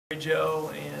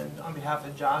Jo, and on behalf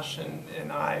of Josh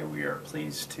and I, we are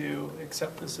pleased to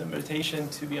accept this invitation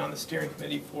to be on the steering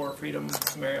committee for Freedom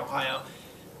Mary, Ohio.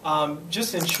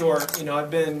 Just in short, I've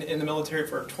been in the military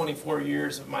for 24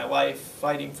 years of my life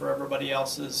fighting for everybody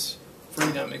else's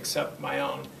freedom except my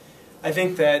own. I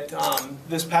think that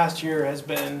this past year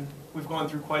we've gone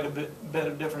through quite a bit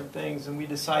of different things,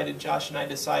 and Josh and I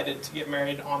decided to get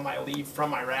married on my leave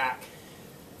from Iraq.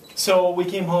 So we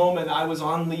came home and I was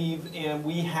on leave, and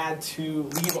we had to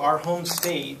leave our home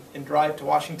state and drive to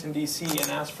Washington, D.C. and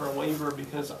ask for a waiver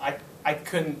because I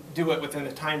couldn't do it within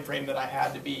the time frame that I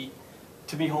had to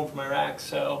be home from Iraq.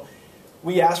 So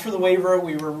we asked for the waiver,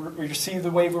 we received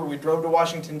the waiver, we drove to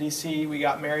Washington, D.C., we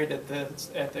got married at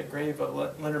the grave of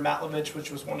Leonard Matlovich,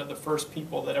 which was one of the first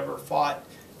people that ever fought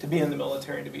to be in the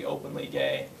military and to be openly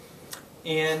gay.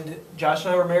 And Josh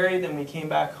and I were married, and we came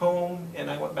back home, and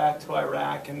I went back to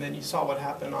Iraq, and then you saw what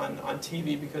happened on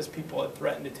TV because people had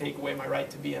threatened to take away my right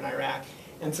to be in Iraq.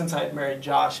 And since I had married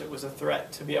Josh, it was a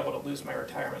threat to be able to lose my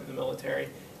retirement in the military,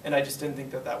 and I just didn't think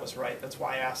that that was right. That's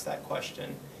why I asked that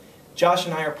question. Josh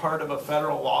and I are part of a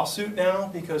federal lawsuit now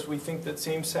because we think that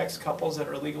same-sex couples that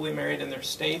are legally married in their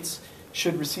states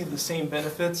should receive the same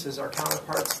benefits as our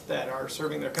counterparts that are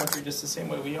serving their country just the same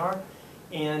way we are.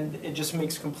 And it just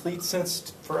makes complete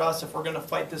sense for us, if we're going to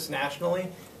fight this nationally,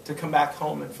 to come back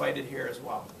home and fight it here as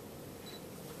well.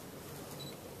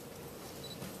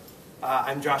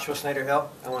 I'm Joshua Snyder-Hill.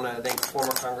 I want to thank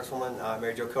former Congresswoman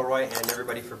Mary Jo Kilroy and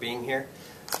everybody for being here.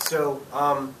 So,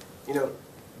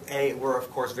 we're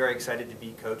of course very excited to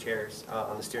be co-chairs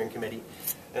on the steering committee.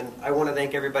 And I want to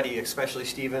thank everybody, especially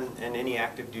Stephen and any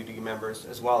active duty members,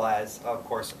 as well as, of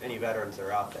course, any veterans that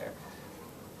are out there.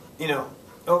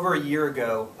 Over a year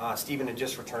ago, Stephen had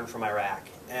just returned from Iraq,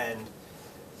 and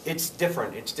it's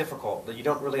different. It's difficult. You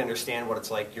don't really understand what it's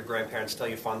like. Your grandparents tell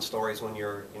you fun stories when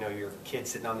you're, your kid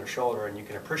sitting on their shoulder, and you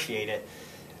can appreciate it.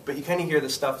 But you kind of hear the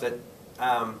stuff that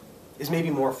is maybe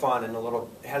more fun and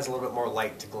has a little bit more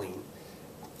light to glean.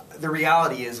 The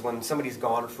reality is when somebody's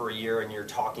gone for a year and you're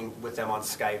talking with them on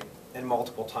Skype, and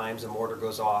multiple times a mortar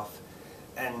goes off,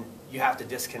 and you have to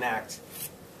disconnect.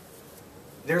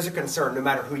 There's a concern no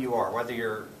matter who you are, whether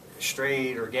you're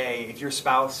straight or gay, if you're a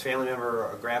spouse, family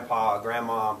member, a grandpa, a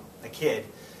grandma, a kid,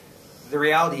 the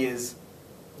reality is,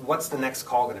 what's the next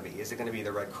call going to be? Is it going to be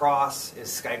the Red Cross? Is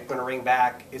Skype going to ring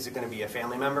back? Is it going to be a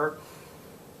family member?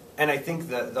 And I think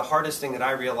the hardest thing that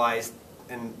I realized,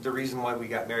 and the reason why we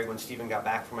got married when Stephen got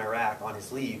back from Iraq on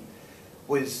his leave,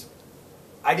 was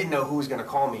I didn't know who was going to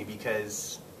call me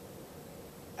because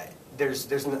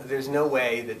there's no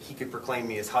way that he could proclaim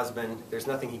me as husband. There's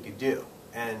nothing he could do,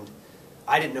 and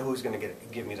I didn't know who was going to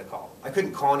give me the call. I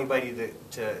couldn't call anybody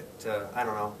to I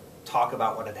don't know, talk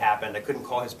about what had happened. I couldn't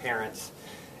call his parents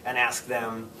and ask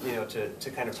them,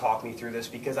 to kind of talk me through this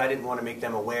because I didn't want to make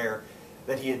them aware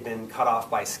that he had been cut off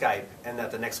by Skype and that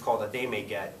the next call that they may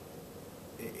get,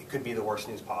 it could be the worst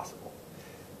news possible.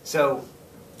 So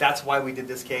that's why we did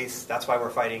this case. That's why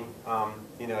we're fighting,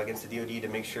 against the DOD to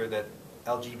make sure that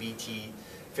LGBT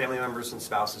family members and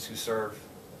spouses who serve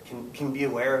can be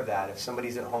aware of that. If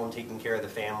somebody's at home taking care of the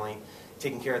family,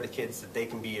 taking care of the kids, that they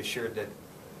can be assured that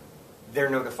they're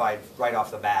notified right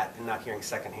off the bat and not hearing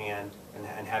secondhand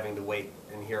and having to wait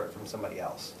and hear it from somebody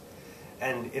else.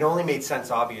 And it only made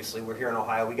sense, obviously. We're here in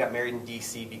Ohio. We got married in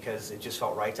D.C. because it just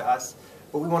felt right to us.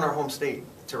 But we want our home state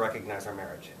to recognize our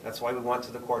marriage. That's why we went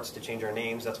to the courts to change our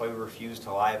names. That's why we refused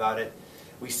to lie about it.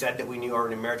 We said that we knew our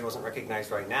marriage wasn't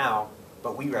recognized right now,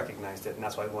 but we recognized it, and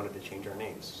that's why we wanted to change our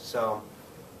names. So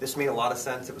this made a lot of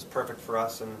sense. It was perfect for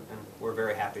us, and we're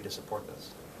very happy to support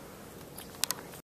this.